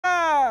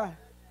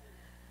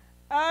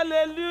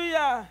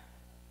Hallelujah.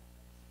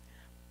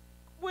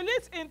 Will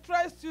it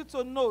interest you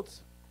to note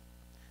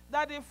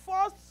that the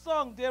first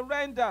song they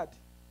rendered,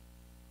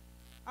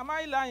 am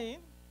I lying,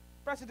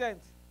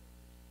 President?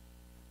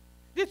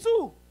 The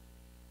two.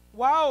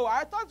 Wow,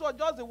 I thought it was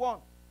just the one.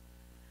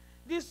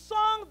 The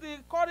song the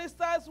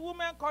choristers,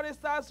 women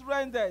choristers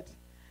rendered,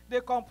 they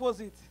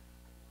composed it.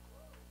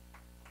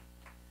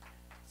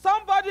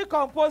 Somebody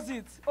composed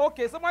it.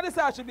 Okay, somebody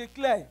said I should be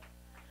clear.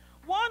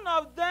 One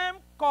of them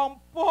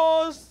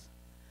composed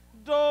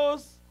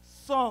those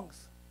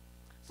songs.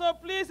 So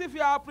please, if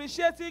you are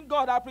appreciating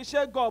God,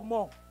 appreciate God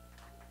more.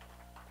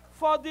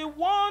 For the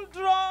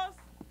wondrous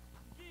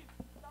gift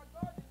that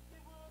God is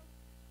giving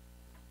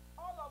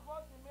all of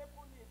us in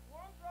Maple Leaf.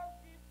 Wondrous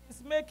gift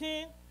is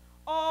making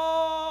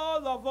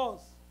all of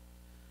us.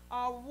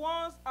 I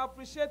once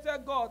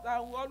appreciated God,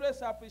 and we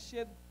always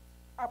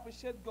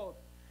appreciate God.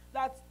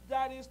 That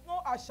there is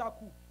no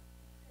ashaku,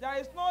 there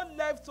is no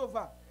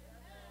leftover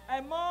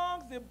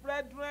amongst the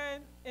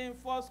brethren in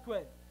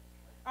Foursquare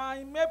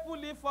and in Maple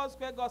Leaf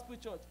Foursquare Gospel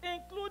Church,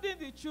 including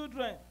the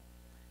children.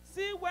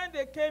 See, when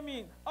they came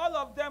in, all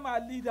of them are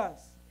leaders.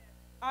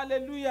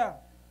 Hallelujah.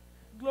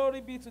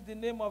 Glory be to the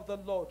name of the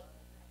Lord.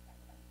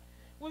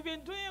 We've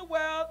been doing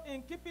well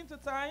in keeping to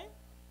time,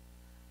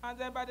 and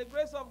then by the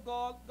grace of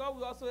God, God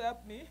will also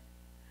help me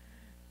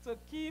to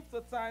keep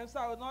to time so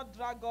I will not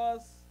drag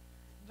us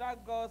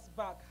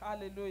back.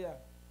 Hallelujah.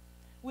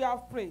 We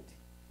have prayed.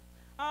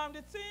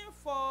 The theme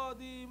for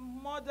the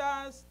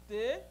Mother's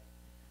Day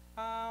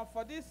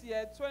for this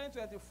year,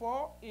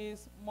 2024,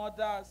 is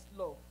Mother's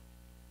Love.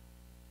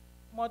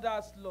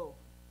 Mother's Love.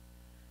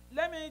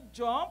 Let me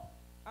jump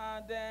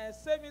and then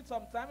save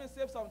some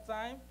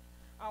time,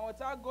 and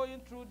without going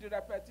through the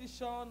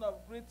repetition of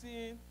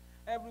greeting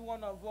every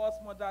one of us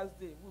Mother's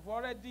Day. We've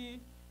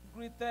already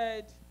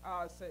greeted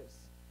ourselves.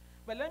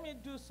 But let me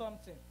do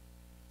something.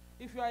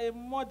 If you are a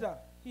mother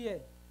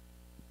here,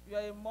 you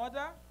are a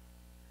mother,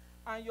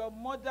 and your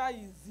mother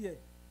is here.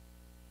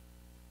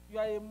 You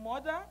are a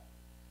mother,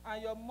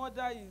 and your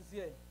mother is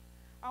here.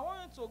 I want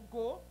you to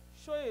go,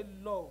 show a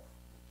love.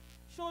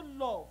 Show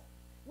love.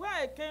 Where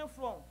I came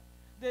from,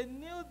 they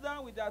kneel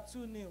down with their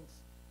two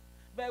knees.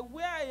 But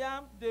where I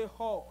am, they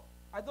hug.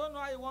 I don't know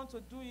how you want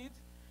to do it.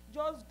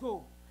 Just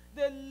go.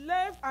 They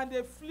left and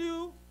they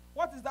flew.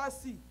 What is that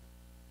sea?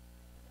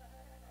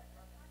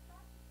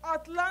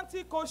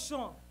 Atlantic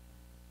Ocean.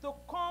 To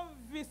come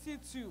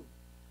visit you.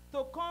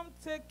 To come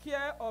take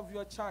care of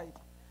your child.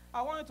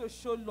 I want you to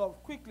show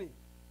love quickly.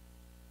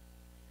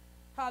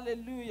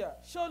 Hallelujah.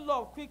 Show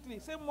love quickly.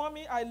 Say,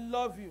 Mommy, I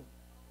love you.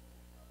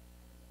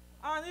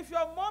 And if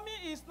your mommy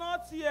is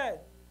not here,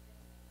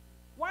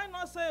 why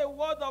not say a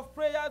word of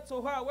prayer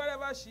to her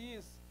wherever she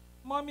is?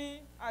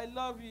 Mommy, I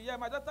love you. Yeah,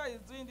 my daughter is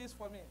doing this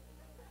for me.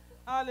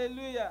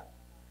 Hallelujah.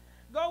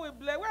 God will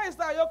bless. Where is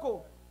that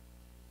Yoko?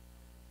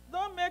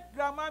 Don't make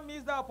grandma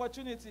miss that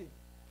opportunity.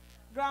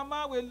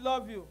 Grandma will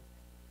love you.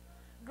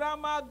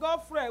 Grandma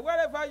Godfrey,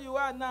 wherever you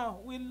are now,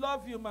 we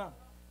love you, ma.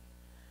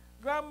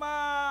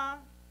 Grandma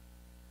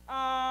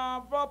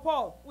Bro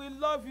Paul, we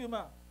love you,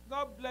 ma.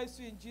 God bless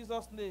you in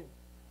Jesus' name.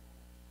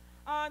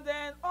 And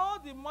then all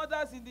the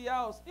mothers in the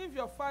house, if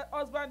your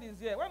husband is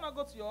here, why not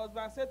go to your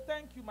husband and say,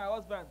 thank you, my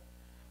husband,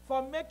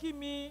 for making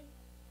me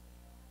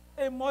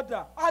a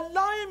mother,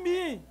 allowing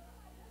me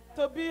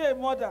to be a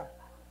mother.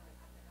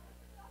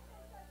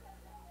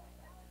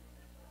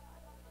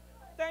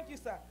 Thank you,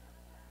 sir.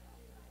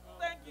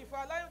 Thank you for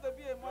allowing me to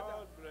be a mother.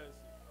 God bless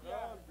you.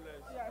 God bless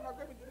you. Yeah, I'm not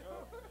going to do it.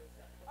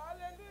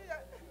 Hallelujah.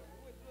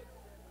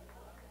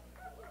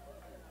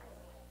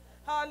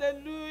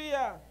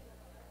 Hallelujah.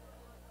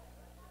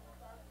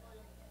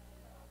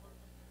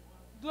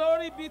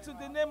 Glory be to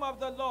the name of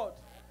the Lord.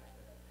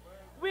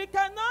 We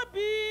cannot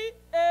be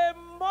a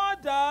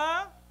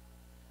mother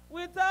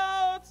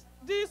without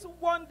these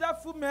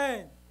wonderful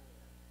men,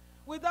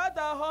 without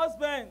our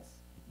husbands.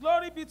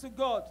 Glory be to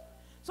God.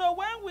 So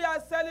when we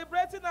are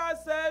celebrating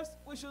ourselves,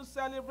 we should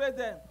celebrate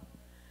them.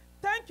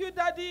 Thank you,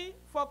 Daddy,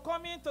 for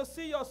coming to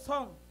see your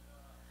son.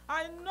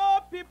 I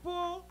know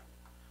people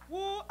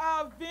who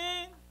have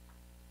been,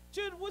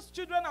 whose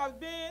children have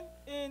been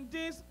in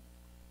this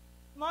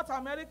North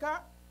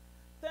America,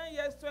 10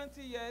 years,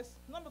 20 years,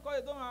 not because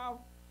they don't have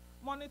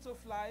money to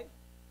fly,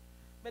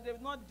 but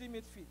they've not deemed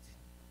it fit.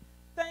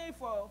 Thank you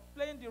for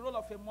playing the role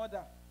of a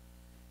mother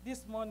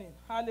this morning.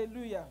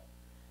 Hallelujah.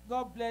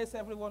 God bless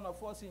every one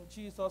of us in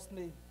Jesus'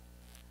 name.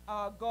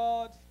 Our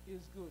God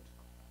is good.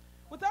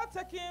 Without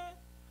taking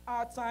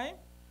our time,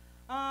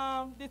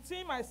 the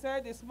theme I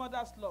said is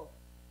Mother's Love.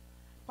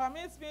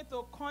 Permits me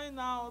to coin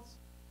out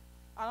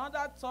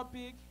another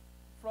topic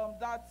from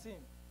that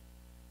theme.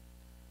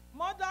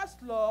 Mother's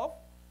love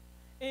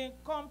in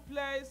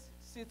complex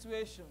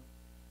situation.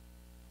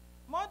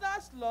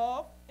 Mother's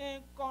love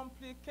in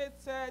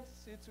complicated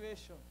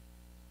situation.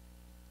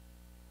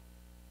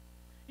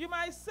 You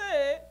might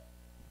say,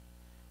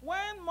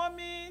 when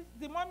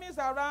the mummies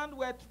around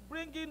were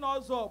bringing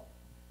us up,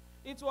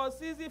 it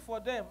was easy for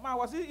them. Man,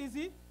 was it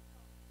easy?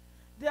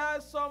 There are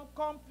some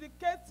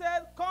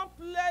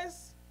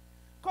complex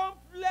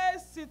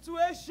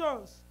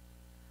situations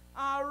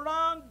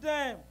around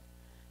them.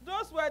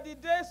 Those were the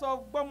days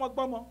of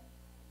Gbomo.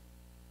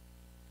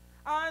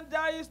 And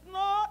there is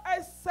no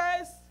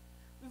excess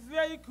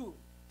vehicle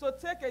to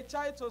take a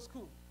child to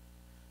school.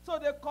 So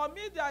they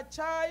commit their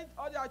child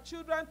or their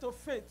children to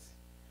faith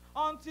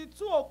until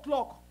 2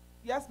 o'clock.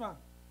 Yes, ma'am.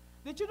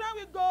 The children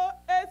will go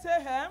 8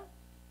 a.m.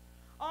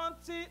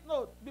 until,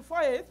 no,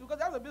 before 8, because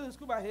they have to be in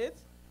school by 8.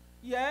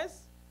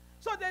 Yes.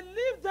 So they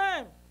leave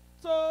them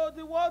to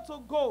the world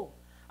to go.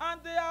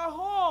 And they are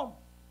home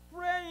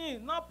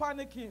praying, not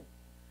panicking.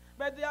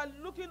 But they are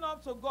looking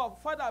up to God.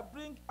 Father,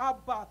 bring her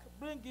back.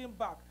 Bring him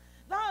back.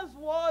 That's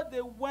what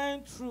they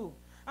went through.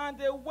 And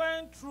they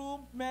went through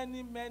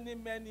many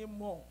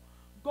more.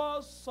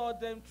 God saw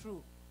them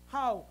through.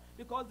 How?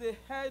 Because they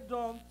held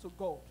on to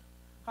God.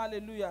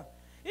 Hallelujah.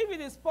 If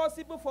it is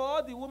possible for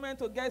all the women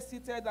to get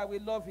seated, I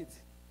will love it.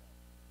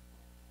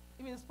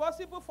 If it is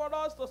possible for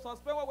us to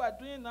suspend what we are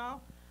doing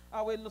now,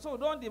 I will, so we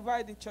don't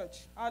divide the church.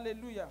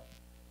 Hallelujah.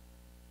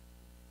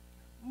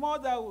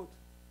 Motherhood.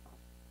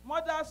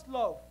 Mother's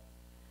love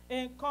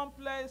in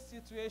complex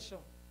situation.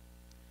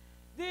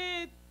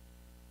 The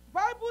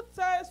Bible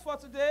text for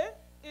today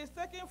is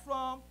taken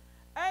from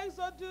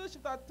Exodus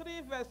chapter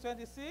 3 verse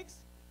 26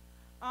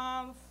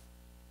 and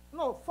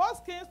 1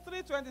 Kings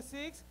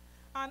 3:26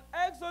 and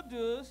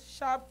Exodus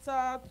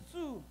chapter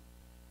 2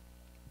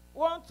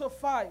 1 to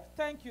 5.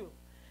 Thank you.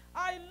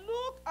 I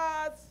look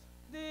at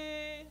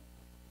the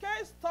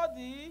case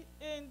study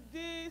in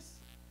this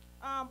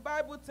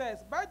Bible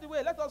text. By the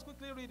way, let us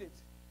quickly read it.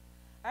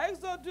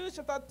 Exodus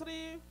chapter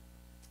 3,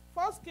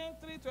 1 Kings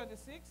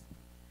 3:26,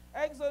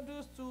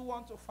 Exodus 2,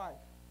 1 to 5.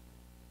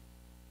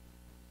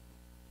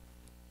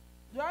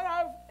 Do I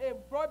have a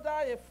brother,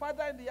 a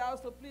father in the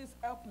house, so please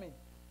help me?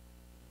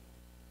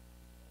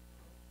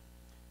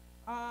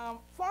 1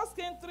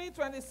 Kings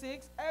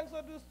 3:26,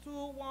 Exodus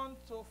 2, 1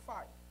 to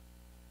 5.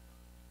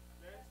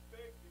 Then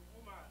spake the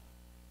woman,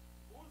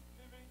 whose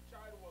living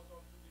child was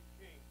unto the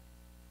king,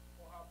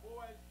 for her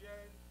Boaz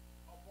yearned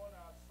upon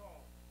her son.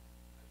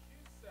 And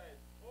she said,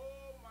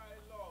 O my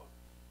Lord,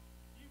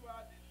 give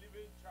her the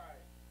living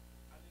child,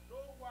 and in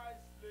no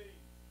wise slay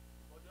it.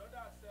 But the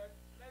other said,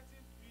 let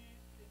it be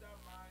neither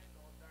mine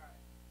nor thine,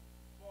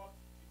 but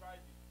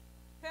divide it.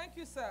 Thank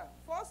you, sir.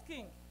 1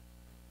 King.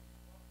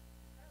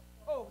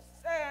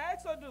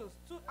 Exodus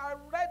 2. I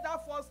read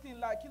that 1 King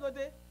like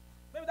Day.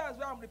 Maybe that's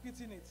why I'm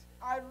repeating it.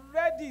 I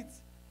read it.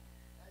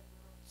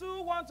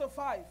 2, 1 to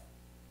 5.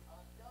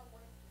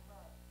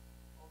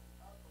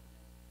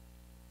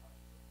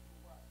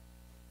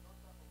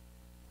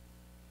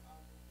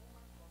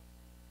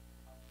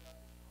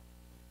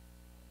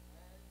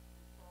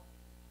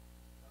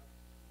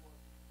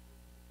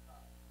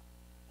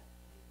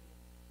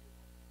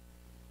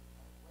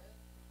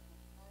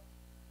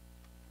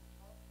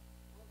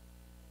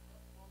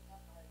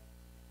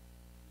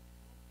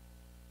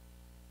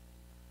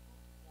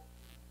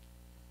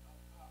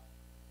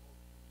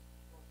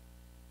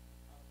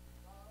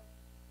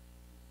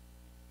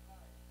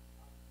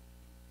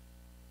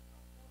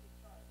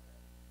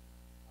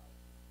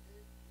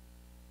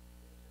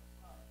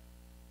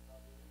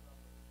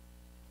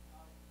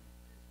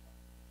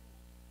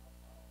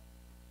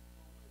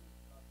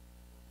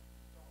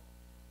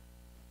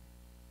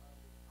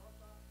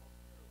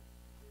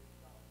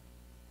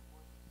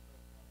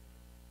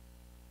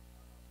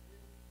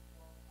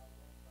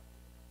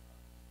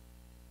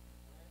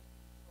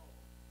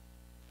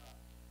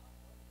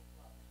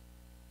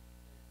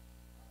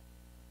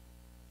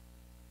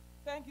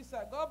 Thank you,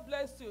 sir. God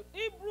bless you.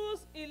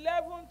 Hebrews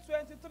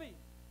 11:23.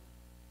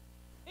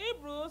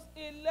 Hebrews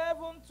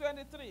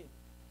 11:23.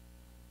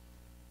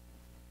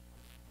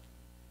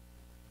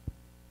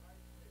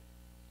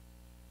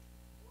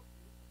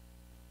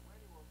 When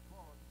he was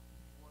born,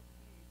 was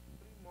he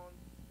 3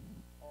 months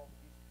of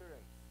his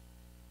parents.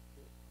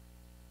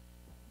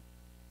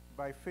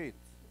 By faith,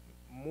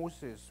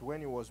 Moses, when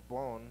he was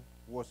born,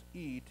 was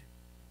hid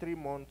 3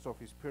 months of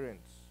his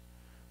parents,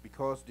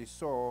 because they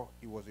saw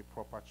he was a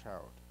proper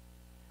child,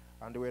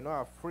 and they were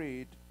not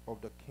afraid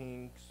of the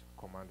king's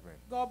commandment.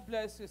 God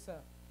bless you,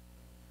 sir.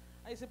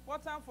 And it's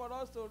important for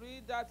us to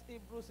read that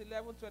Hebrews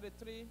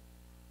 11:23,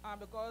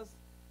 because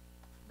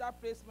that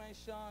place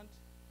mentioned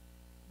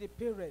the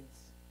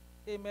parents.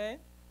 Amen.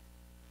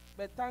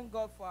 But thank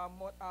God for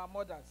our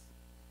mothers.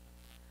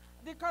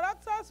 The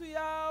characters we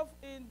have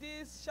in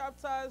these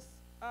chapters,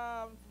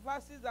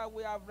 verses that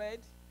we have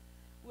read,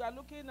 we are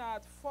looking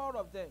at 4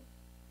 of them.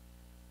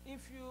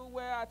 If you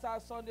were at our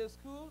Sunday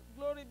school,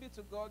 glory be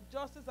to God,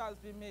 justice has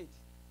been made.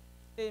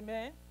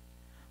 Amen.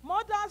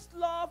 Mother's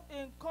love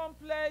in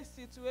complex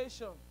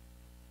situation.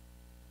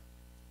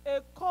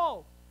 A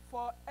call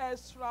for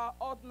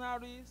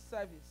extraordinary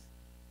service.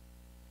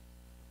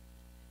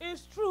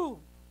 It's true.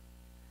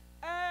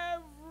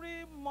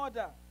 Every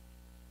mother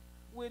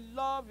will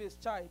love his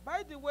child.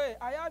 By the way,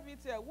 I have it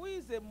here. Who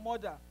is a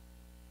mother?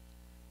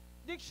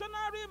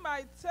 Dictionary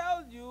might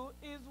tell you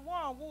is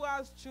one who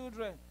has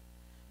children.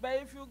 But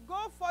if you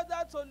go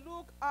further to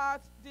look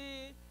at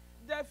the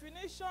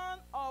definition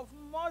of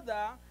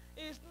mother,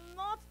 is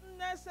not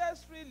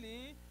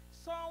necessarily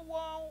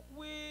someone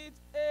with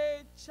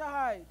a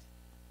child.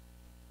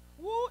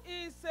 Who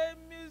is a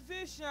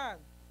musician?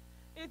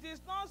 It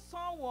is not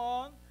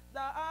someone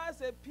that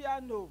has a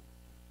piano.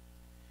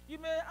 You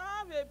may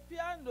have a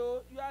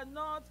piano, you are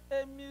not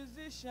a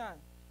musician.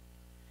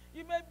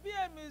 You may be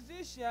a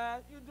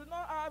musician, you do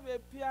not have a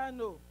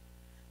piano.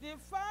 The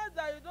fact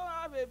that you don't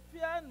have a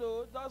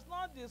piano does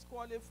not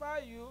disqualify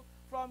you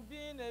from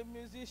being a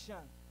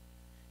musician.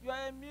 You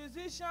are a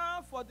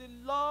musician for the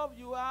love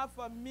you have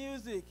for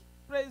music.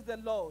 Praise the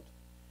Lord.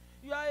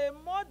 You are a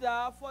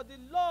mother for the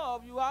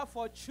love you have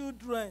for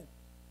children.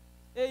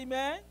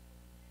 Amen.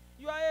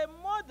 You are a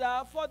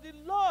mother for the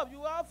love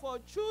you have for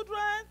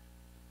children,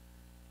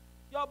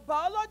 your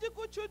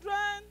biological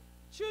children,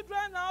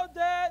 children out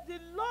there, the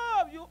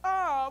love you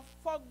have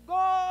for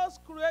God's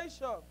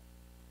creation.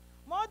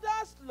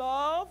 Mother's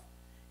love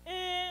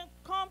in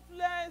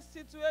complex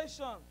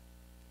situations.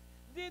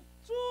 The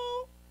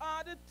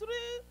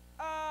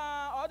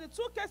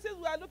two cases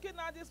we are looking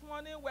at this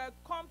morning were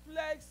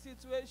complex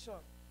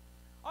situations.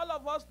 All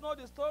of us know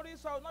the story,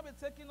 so I will not be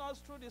taking us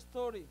through the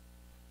story.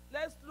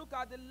 Let's look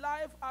at the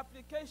life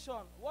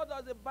application. What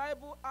does the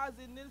Bible has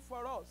in it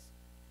for us?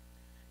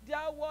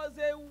 There was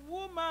a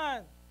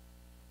woman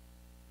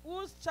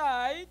whose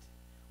child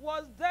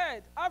was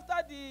dead. After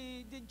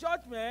the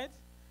judgment,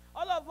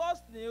 all of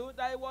us knew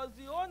that he was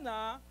the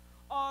owner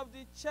of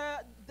the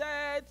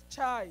dead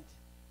child.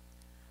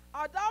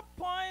 At that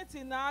point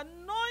in her,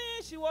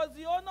 knowing she was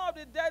the owner of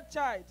the dead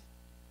child,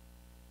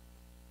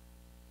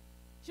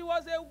 she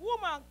was a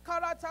woman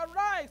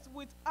characterized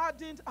with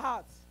ardent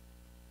heart.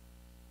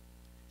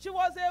 She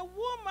was a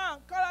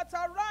woman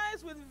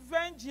characterized with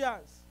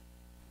vengeance.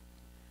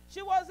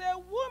 She was a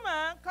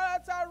woman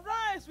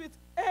characterized with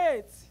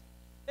hate.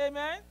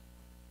 Amen.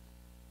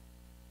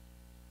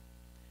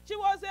 She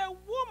was a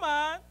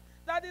woman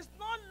that is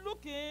not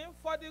looking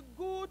for the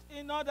good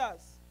in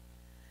others.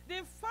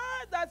 The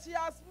fact that she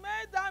has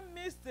made that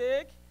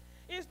mistake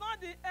is not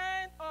the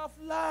end of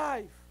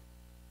life.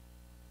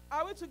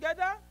 Are we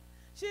together?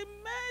 She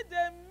made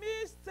a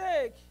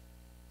mistake.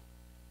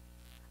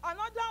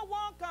 Another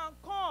one can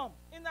come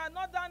in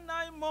another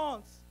 9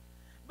 months.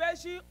 But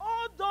she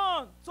hold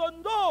on to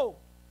know,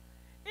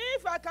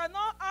 if I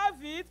cannot have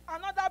it,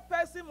 another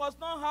person must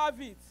not have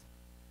it.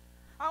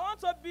 I want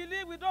to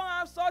believe we don't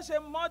have such a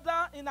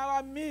mother in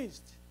our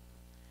midst.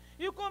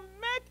 You can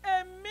make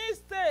a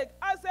mistake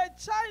as a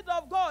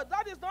child of God.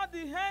 That is not the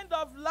end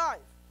of life.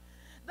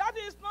 That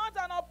is not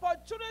an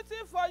opportunity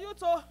for you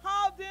to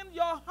harden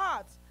your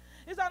heart.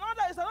 It's not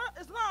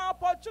an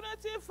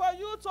opportunity for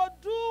you to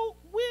do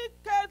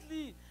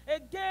wickedly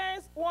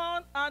against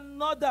one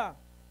another.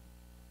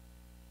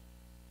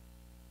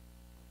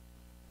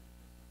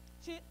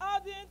 She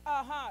hardened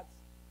her heart.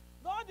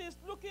 God is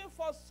looking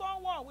for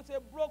someone with a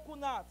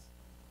broken heart.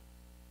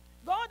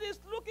 God is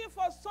looking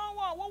for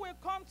someone who will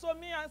come to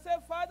me and say,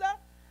 Father,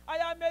 I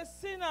am a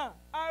sinner.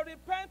 I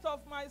repent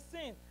of my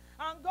sin.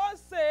 And God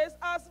says,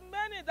 as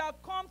many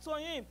that come to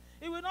him,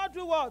 he will not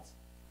do what?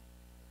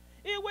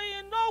 He will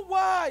in no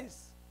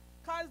wise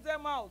cast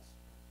them out.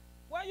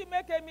 When you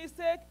make a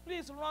mistake,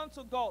 please run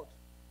to God.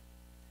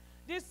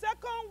 The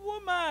second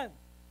woman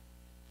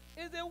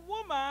is the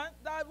woman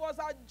that was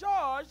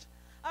adjudged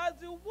as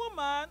the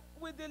woman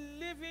with the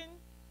living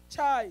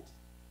child.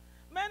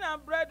 Men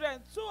and brethren,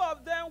 two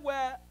of them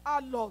were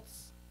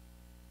harlots.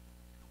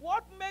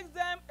 What makes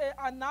them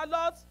an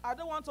harlot? I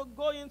don't want to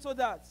go into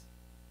that.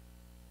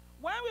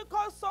 When we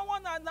call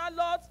someone an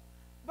harlot,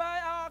 by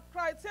our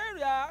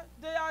criteria,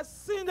 they are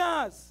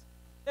sinners.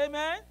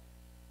 Amen?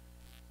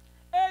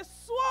 A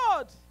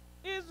sword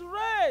is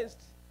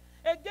raised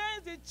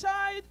against the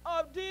child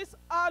of this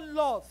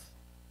harlot.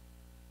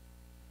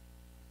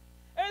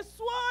 A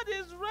sword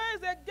is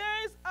raised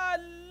against a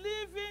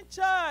living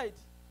child.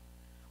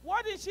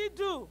 What did she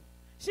do?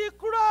 She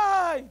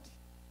cried.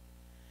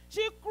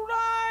 She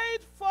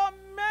cried for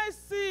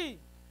mercy.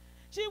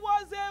 She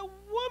was a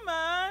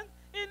woman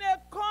in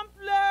a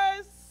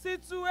complex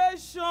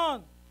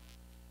situation.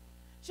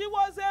 She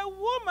was a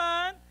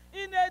woman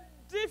in a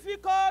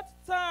difficult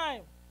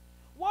time.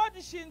 What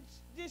did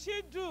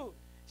she do?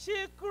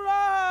 She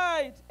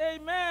cried.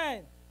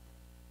 Amen.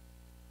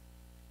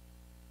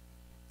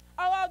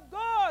 Our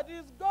God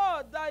is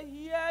God that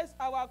hears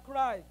our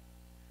cry,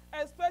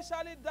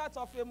 especially that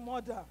of a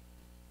mother.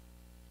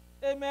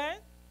 Amen.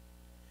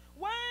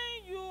 When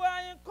you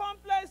are in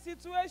complex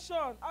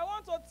situation, I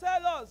want to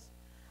tell us,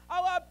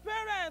 our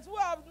parents who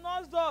have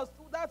nursed us,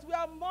 that we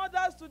are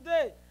mothers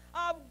today,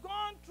 have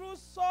gone through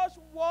such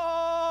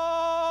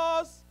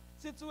worse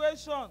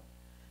situation.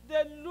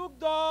 They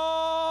looked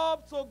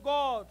up to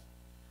God.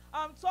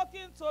 I'm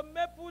talking to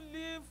Maple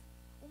Leaf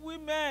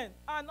women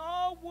and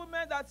all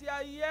women that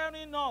are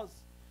hearing us.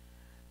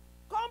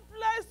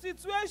 Complex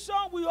situation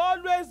will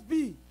always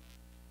be.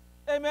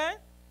 Amen.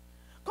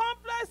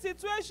 Complex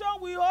situation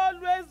will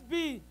always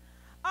be.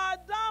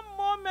 At that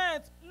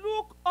moment,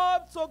 look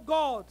up to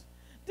God.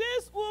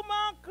 This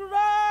woman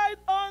cried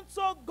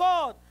unto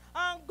God,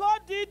 and God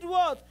did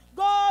what?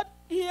 God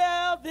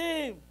heard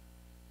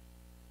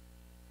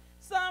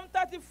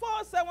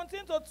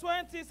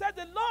 34:17-20 said,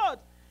 the Lord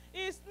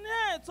is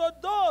near to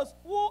those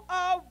who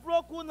have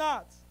broken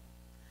hearts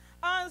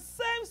and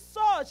save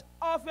such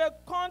of a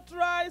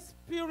contrite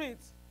spirit.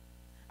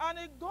 And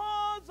it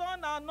goes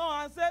on and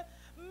on and said,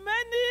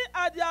 many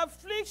are the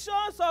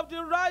afflictions of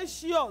the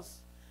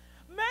righteous.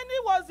 Many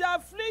was the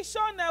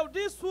affliction of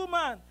this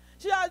woman.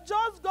 She had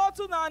just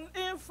gotten an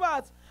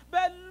infant.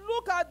 But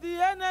look at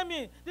the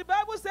enemy. The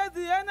Bible says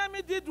the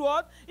enemy did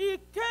what? He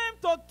came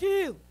to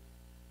kill.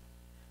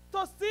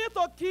 To steal,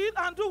 to kill,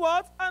 and do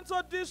what? And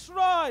to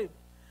destroy.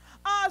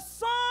 Our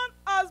son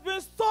has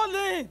been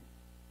stolen.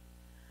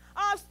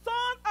 Our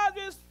son has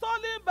been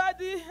stolen by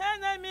the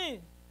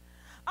enemy.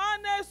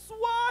 And a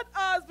sword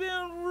has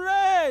been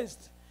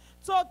raised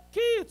to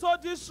kill, to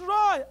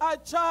destroy a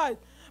child.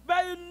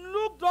 But he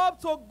looked up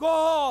to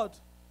God.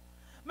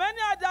 Many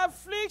are the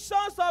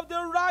afflictions of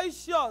the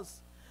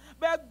righteous,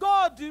 but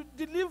God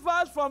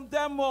delivers from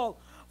them all.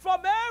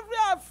 From every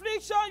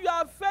affliction you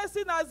are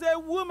facing as a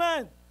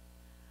woman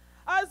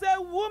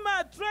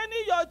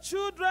training your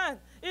children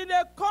in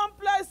a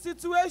complex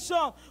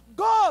situation,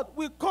 God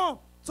will come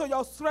to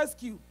your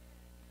rescue.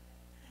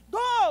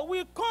 God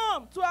will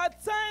come to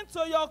attend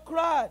to your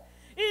cry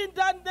in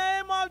the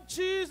name of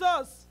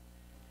Jesus.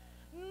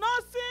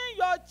 Nursing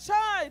your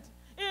child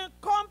in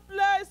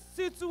complex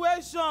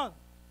situation.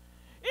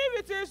 If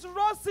it is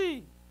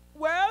rosy,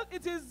 well,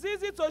 it is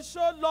easy to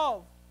show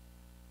love.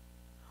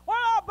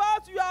 What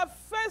about you are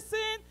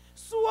facing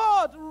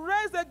sword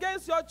raised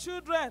against your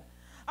children?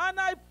 And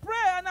I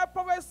pray and I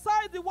prophesy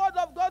the word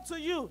of God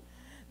to you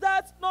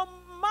that no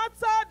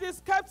matter the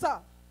scepter,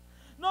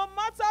 no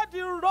matter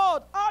the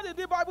rod, how did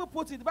the Bible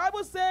put it? The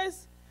Bible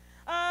says,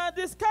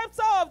 the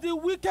scepter of the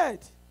wicked.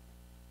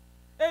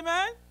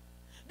 Amen?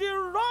 The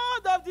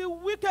rod of the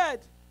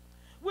wicked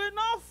will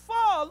not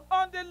fall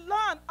on the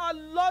land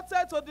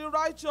allotted to the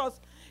righteous.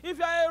 If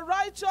you are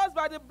righteous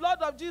by the blood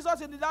of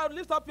Jesus in the Lord,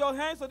 lift up your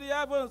hands to the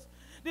heavens.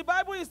 The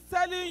Bible is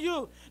telling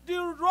you, the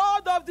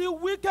rod of the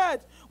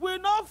wicked will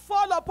not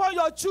fall upon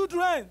your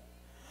children,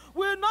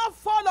 will not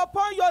fall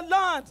upon your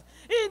land,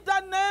 in the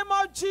name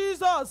of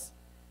Jesus.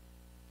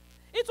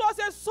 It was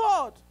a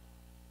sword.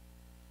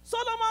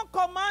 Solomon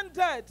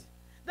commanded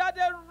that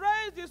they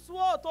raise the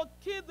sword to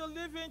kill the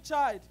living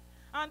child.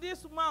 And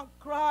this woman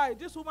cried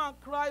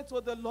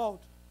to the Lord.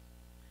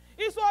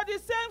 It was the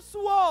same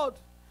sword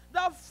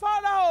that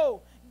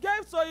Pharaoh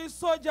gave to his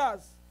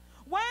soldiers.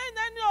 When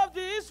any of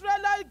the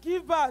Israelites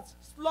give birth,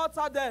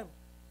 slaughter them.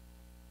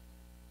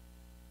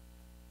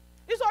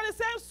 It was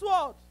the same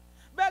sword.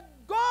 But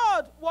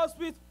God was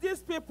with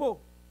these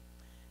people.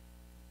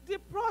 The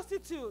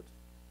prostitute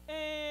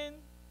in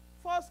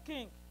 1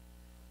 King,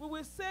 we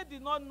will say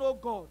did not know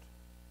God.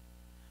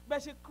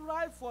 But she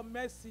cried for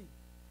mercy.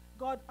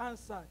 God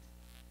answered.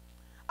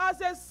 As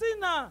a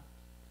sinner,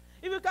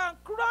 if you can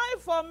cry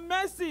for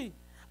mercy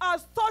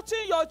as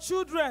touching your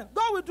children,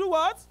 God will do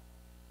what?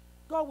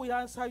 God will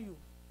answer you.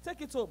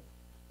 Take it home.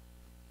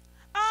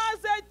 As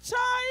a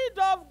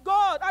child of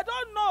God, I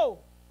don't know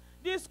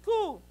the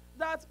school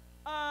that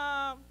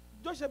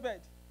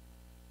Jochebed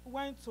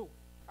went to.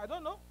 I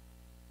don't know.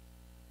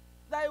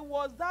 That he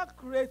was that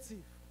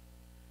creative.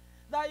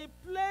 That he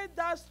played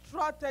that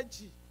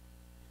strategy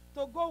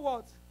to go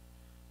what?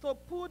 To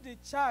put the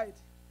child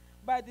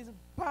by the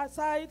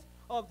side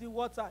of the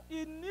water.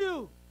 He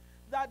knew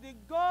that the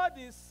God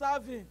he's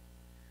serving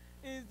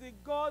is the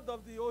God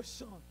of the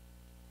ocean.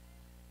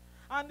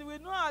 And he will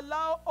not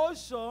allow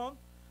ocean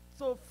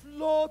to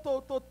flow,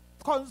 to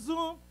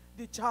consume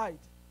the child.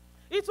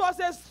 It was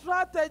a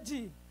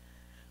strategy.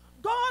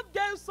 God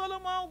gave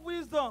Solomon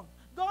wisdom.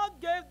 God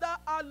gave that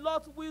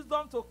Lot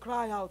wisdom to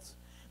cry out.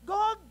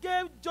 God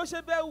gave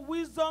Jochebed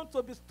wisdom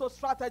to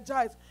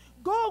strategize.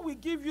 God will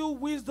give you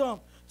wisdom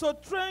to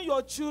train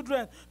your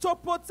children, to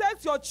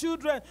protect your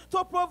children,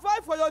 to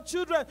provide for your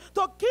children,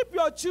 to keep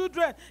your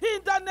children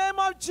in the name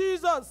of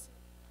Jesus.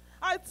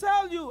 I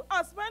tell you,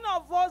 as many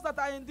of us that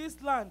are in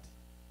this land,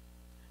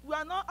 we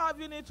are not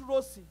having it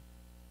rosy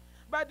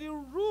by the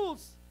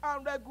rules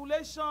and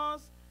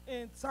regulations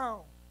in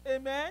town.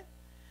 Amen?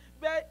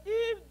 But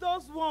if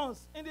those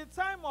ones in the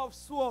time of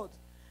sword,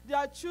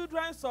 their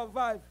children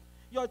survive,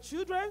 your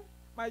children,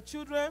 my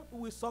children,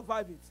 will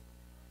survive it.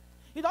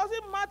 It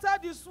doesn't matter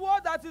the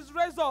sword that is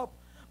raised up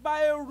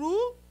by a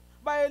rule,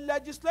 by a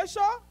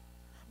legislation,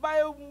 by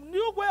a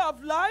new way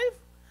of life.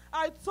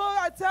 I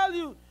tell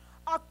you,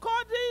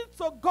 according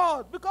to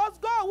God, because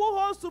God who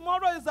holds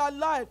tomorrow is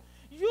alive,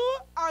 you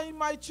and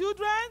my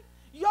children,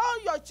 your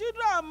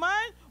children and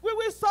mine, we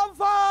will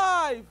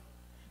survive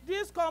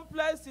this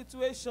complex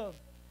situation.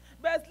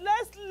 But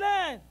let's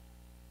learn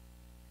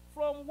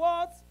from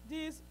what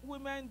these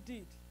women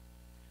did,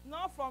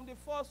 not from the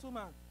first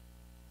woman.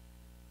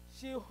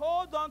 She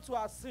held on to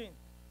her sin.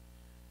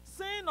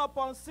 Sin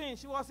upon sin.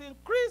 She was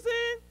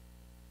increasing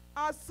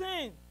her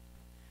sin.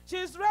 She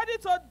is ready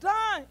to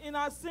die in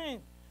her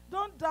sin.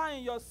 Don't die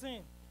in your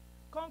sin.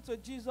 Come to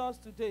Jesus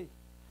today,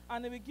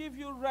 and he will give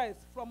you rest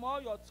from all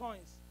your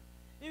toils.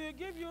 He will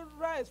give you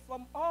rest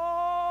from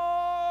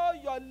all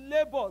your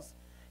labors.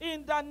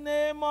 in the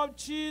name of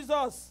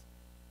Jesus.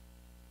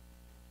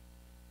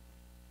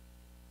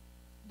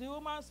 The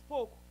woman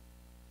spoke.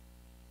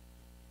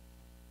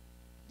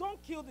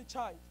 Don't kill the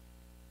child.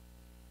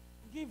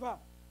 Give her.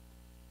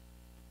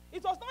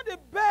 It was not the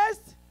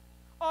best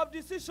of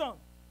decision.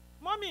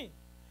 Mommy,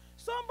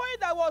 somebody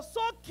that was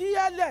so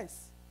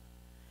careless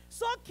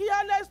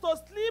to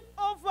sleep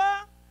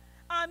over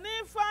an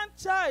infant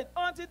child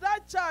until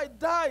that child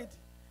died,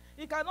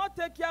 he cannot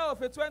take care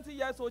of a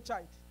 20-year-old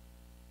child.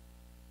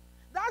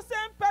 That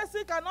same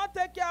person cannot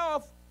take care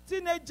of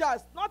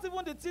teenagers, not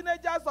even the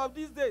teenagers of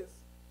these days.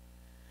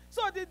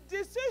 So the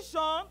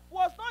decision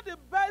was not the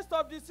best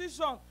of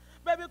decisions,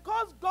 but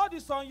because God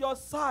is on your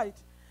side,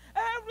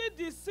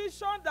 every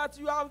decision that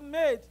you have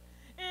made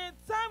in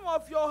time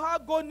of your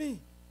agony,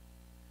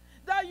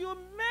 that you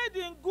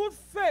made in good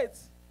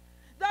faith,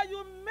 that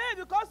you made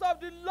because of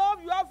the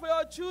love you have for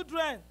your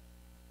children,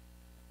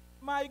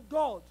 my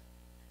God,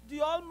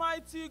 the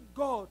Almighty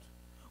God,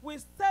 will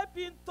step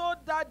into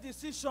that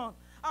decision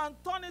and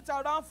turn it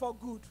around for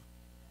good.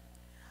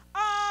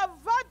 Our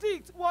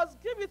verdict was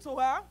given to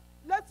her.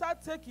 Let her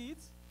take it.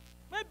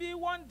 Maybe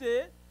one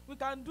day we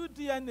can do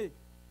DNA.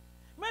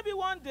 Maybe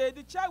one day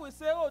the child will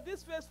say, oh,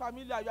 this face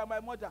familiar, you are my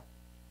mother.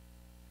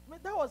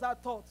 That was her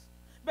thought.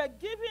 But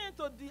giving it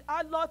to the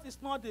adult is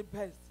not the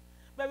best.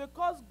 But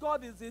because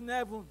God is in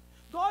heaven,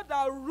 God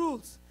that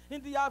rules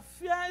in the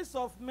affairs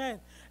of men,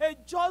 a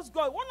just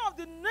God. One of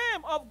the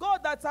names of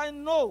God that I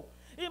know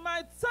in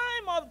my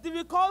time of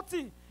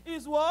difficulty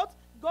is what?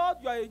 God,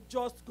 you are a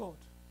just God.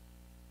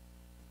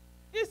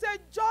 He's a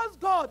just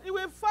God. He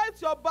will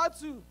fight your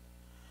battle.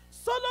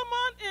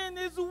 Solomon in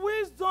his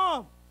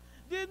wisdom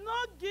did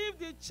not give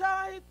the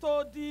child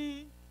to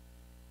the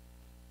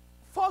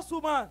first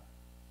woman.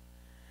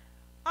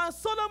 And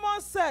Solomon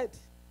said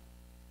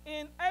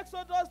in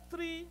Exodus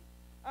 3,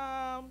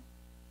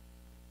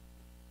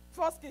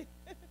 first king,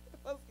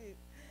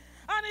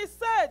 and he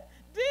said,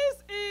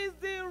 this is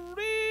the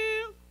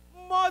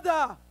real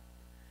mother.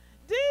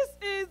 This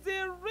is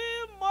the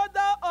real mother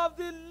of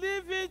the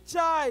living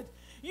child.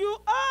 You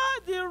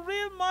are the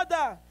real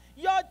mother.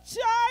 Your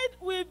child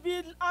will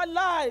be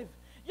alive.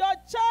 Your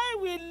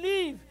child will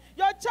live.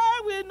 Your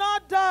child will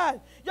not die.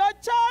 Your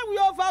child will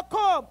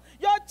overcome.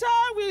 Your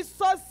child will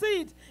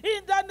succeed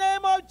in the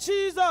name of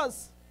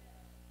Jesus.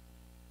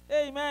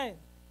 Amen.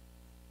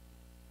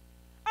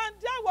 And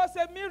there was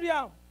a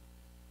Miriam.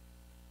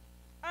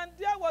 And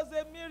there was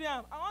a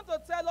Miriam. I want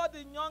to tell all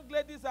the young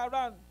ladies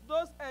around,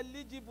 those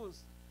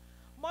eligibles,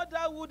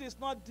 motherhood is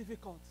not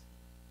difficult.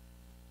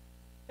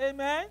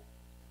 Amen.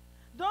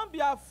 Don't be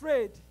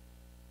afraid.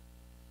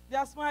 They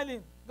are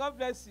smiling. God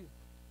bless you.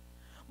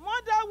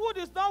 Motherhood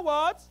is not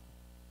what?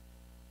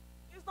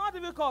 It's not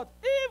difficult.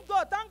 If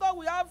God, thank God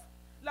we have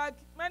like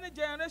many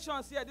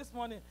generations here this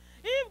morning.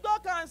 If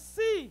God can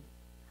see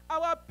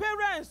our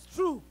parents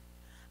through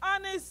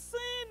and He's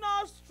seeing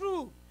us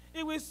through,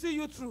 He will see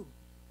you through.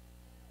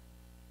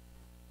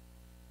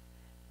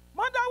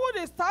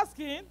 Motherhood is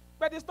tasking,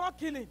 but it's not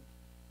killing.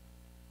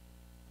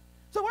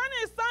 So when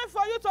it's time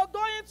for you to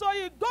go into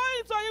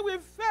it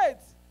with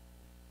faith.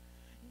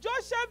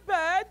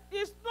 Jochebed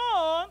is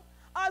known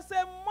as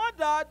a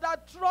mother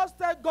that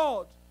trusted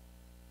God,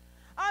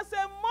 as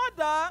a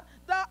mother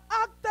that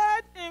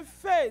acted in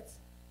faith.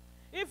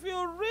 If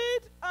you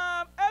read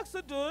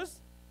Exodus,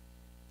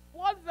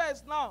 what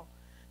verse now?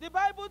 The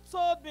Bible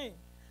told me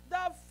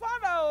that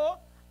Pharaoh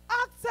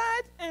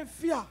acted in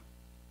fear.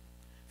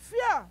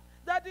 Fear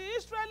that the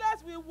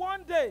Israelites will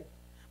one day,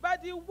 by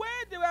the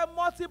way they were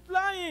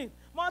multiplying,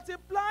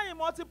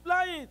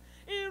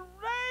 he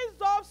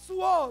raised up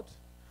sword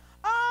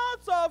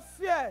out of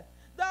fear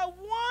that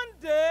one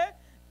day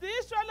the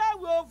Israelites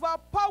will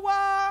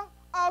overpower,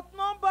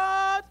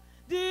 outnumbered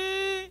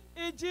the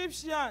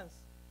Egyptians.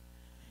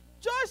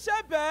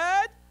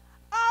 Jochebed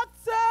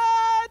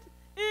acted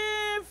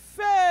in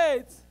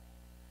faith.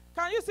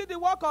 Can you see the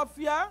work of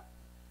fear?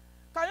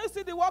 Can you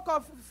see the work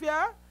of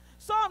fear?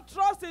 Some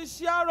trust in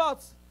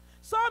chariots,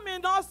 some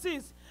in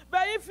horses.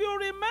 But if you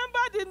remember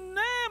the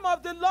name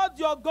of the Lord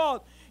your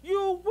God,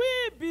 you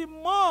will be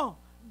more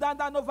than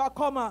an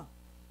overcomer.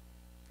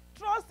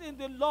 Trust in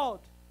the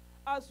Lord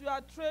as you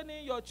are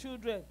training your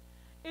children.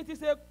 It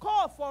is a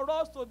call for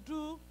us to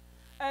do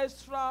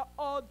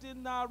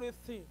extraordinary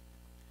things.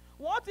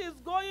 What is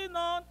going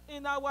on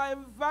in our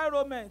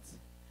environment?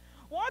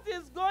 What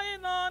is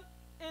going on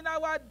in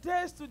our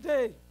days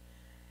today?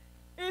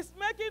 Is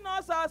making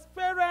us as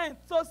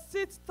parents to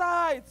sit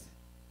tight.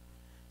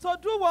 To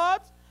do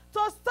what? To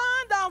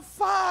stand and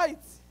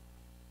fight.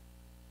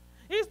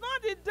 It's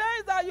not the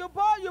days that you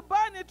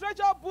buy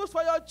literature books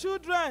for your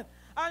children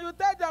and you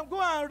tell them,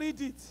 go and read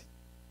it.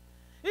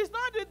 It's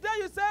not the day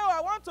you say, oh,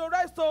 I want to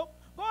rest, so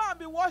go and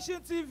be watching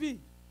TV.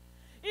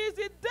 It's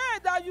the day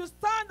that you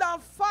stand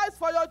and fight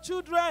for your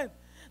children,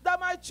 that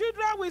my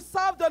children will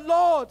serve the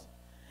Lord.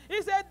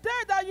 It's a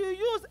day that you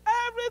use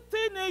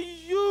everything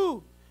in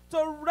you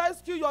to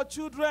rescue your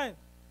children.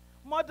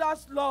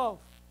 Mother's love.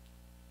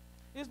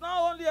 It's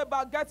not only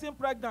about getting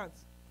pregnant.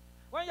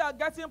 When you are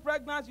getting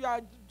pregnant, you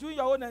are doing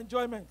your own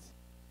enjoyment.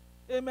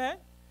 Amen.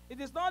 It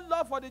is not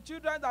love for the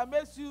children that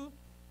makes you.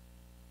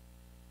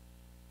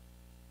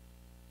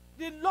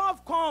 The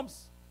love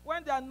comes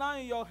when they are now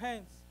in your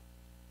hands.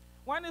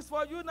 When it's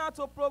for you now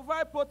to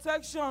provide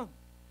protection.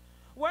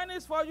 When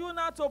it's for you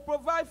now to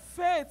provide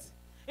faith.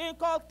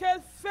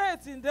 Inculcate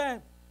faith in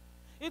them.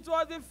 It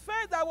was the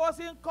faith that was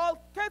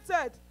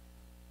inculcated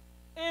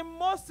in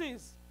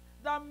Moses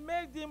that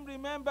made him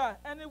remember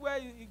anywhere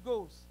he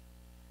goes.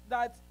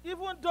 That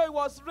even though he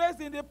was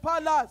raised in the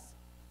palace,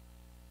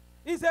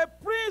 he's a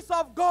prince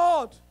of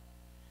God.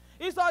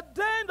 He's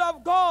ordained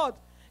of God.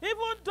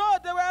 Even though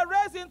they were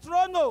raised in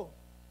Toronto,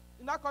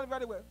 in that country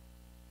very well.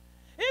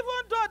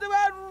 Even though they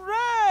were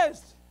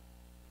raised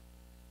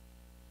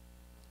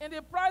in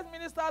the prime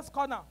minister's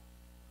corner,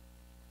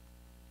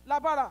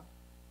 Labara,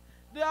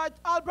 they are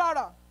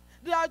Albara,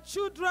 they are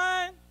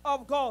children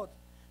of God.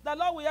 The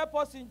Lord will help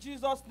us in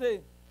Jesus'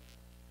 name.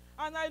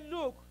 And I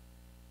look,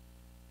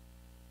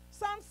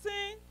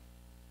 Samson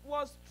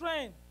was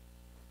trained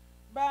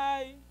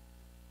by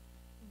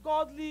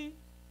godly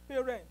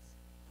parents.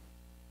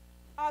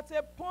 At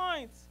a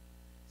point,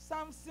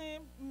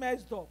 Samson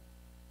messed up.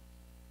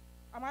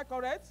 Am I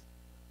correct?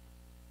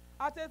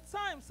 At a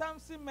time,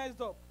 Samson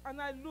messed up.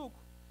 And I look,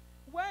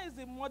 where is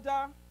the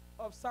mother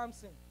of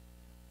Samson?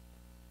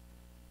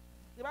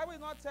 The Bible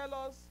did not tell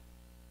us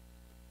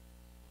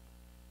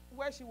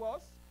where she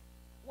was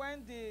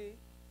when the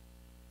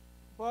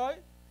boy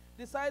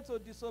decided to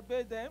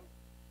disobey them.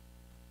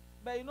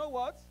 But you know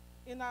what?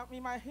 In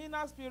my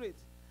inner spirit,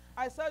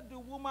 I saw the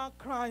woman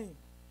crying.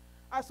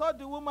 I saw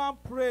the woman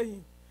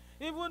praying.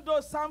 Even though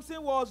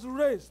Samson was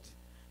raised,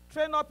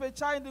 train up a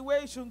child in the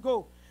way he should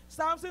go.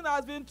 Samson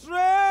has been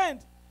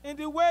trained in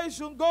the way he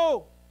should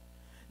go.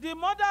 The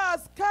mother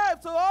has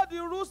kept to all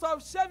the rules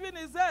of shaving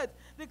his head,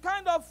 the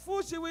kind of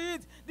food she will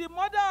eat. The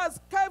mother has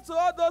kept to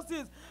all those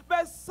things.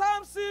 But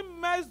Samson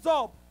messed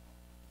up.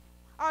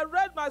 I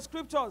read my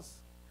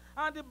scriptures,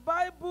 and the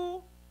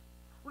Bible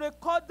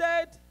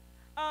recorded,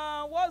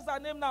 what's her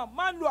name now?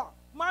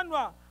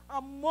 Manoah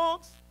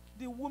amongst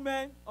the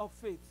women of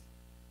faith.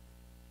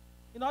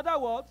 In other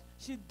words,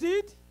 she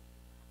did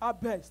her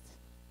best.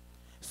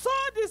 Sow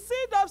the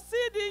seed of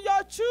seed in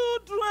your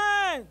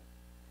children.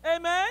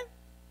 Amen.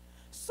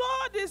 Sow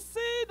the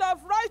seed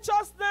of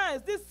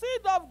righteousness, the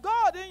seed of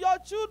God in your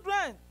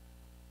children.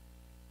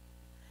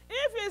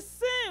 If it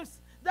seems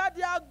that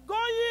they are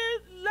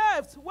going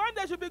left when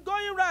they should be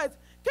going right,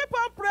 keep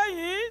on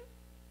praying.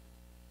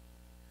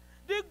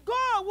 The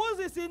God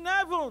who is in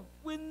heaven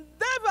will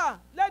never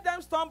let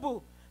them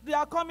stumble. They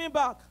are coming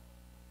back.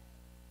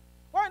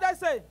 What did I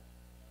say?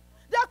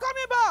 They are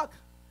coming back.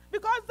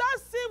 Because that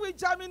seed will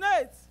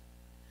germinate.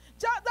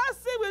 That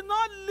seed will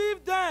not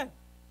leave them.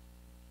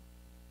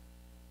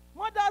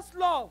 Mother's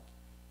love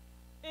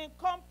in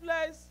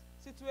complex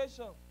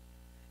situations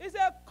is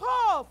a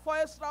call for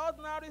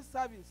extraordinary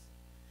service.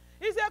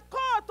 It's a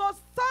call to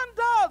stand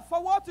out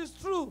for what is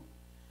true.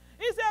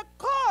 It's a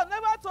call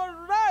never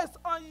to rest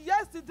on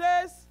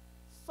yesterday's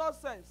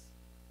success.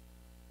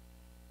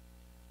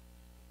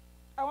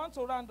 I want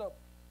to round up.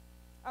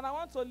 And I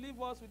want to leave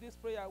us with this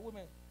prayer,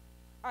 women.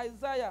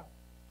 Isaiah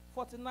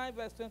 49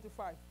 verse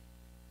 25.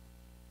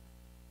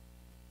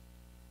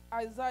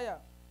 Isaiah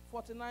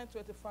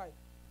 49:25.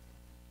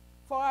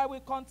 For I will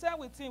contend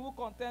with him who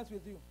contends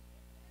with you.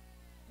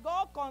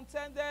 God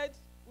contended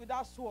with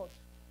that sword.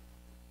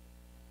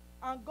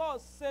 And God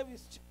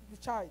saved the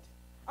child.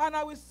 And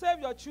I will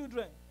save your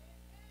children.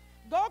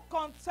 God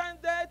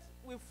contended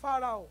with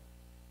Pharaoh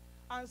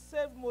and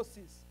saved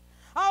Moses.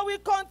 I will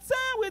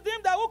contend with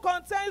him that who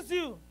contends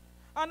you.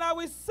 And I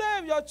will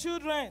save your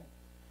children.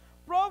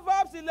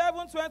 Proverbs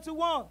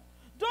 11:21.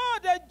 Though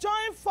they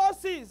join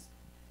forces,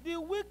 the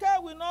wicked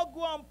will not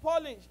go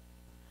unpunished.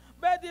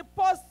 But the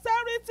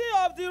posterity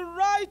of the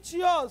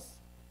righteous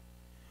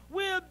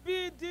will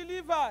be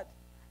delivered.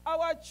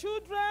 Our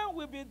children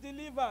will be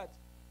delivered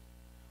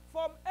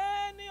from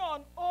any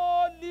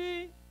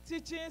unholy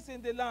teachings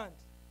in the land.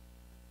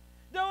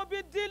 They will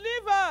be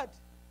delivered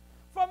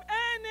from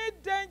any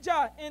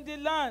danger in the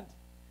land.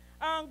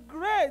 And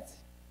great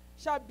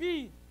shall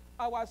be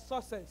our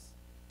success.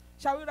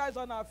 Shall we rise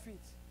on our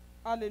feet?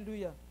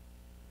 Hallelujah.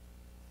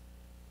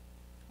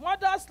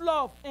 Mother's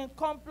love in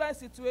complex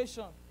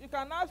situations. You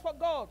can ask for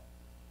God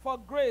for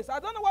grace.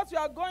 I don't know what you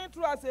are going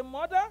through as a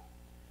mother.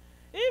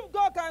 If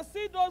God can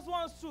see those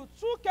ones through,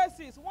 two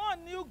cases.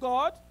 One knew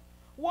God,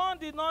 one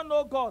did not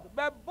know God.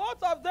 But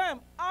both of them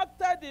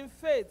acted in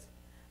faith.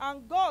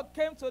 And God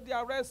came to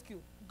their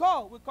rescue.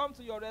 God will come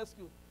to your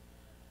rescue.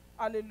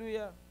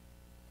 Hallelujah.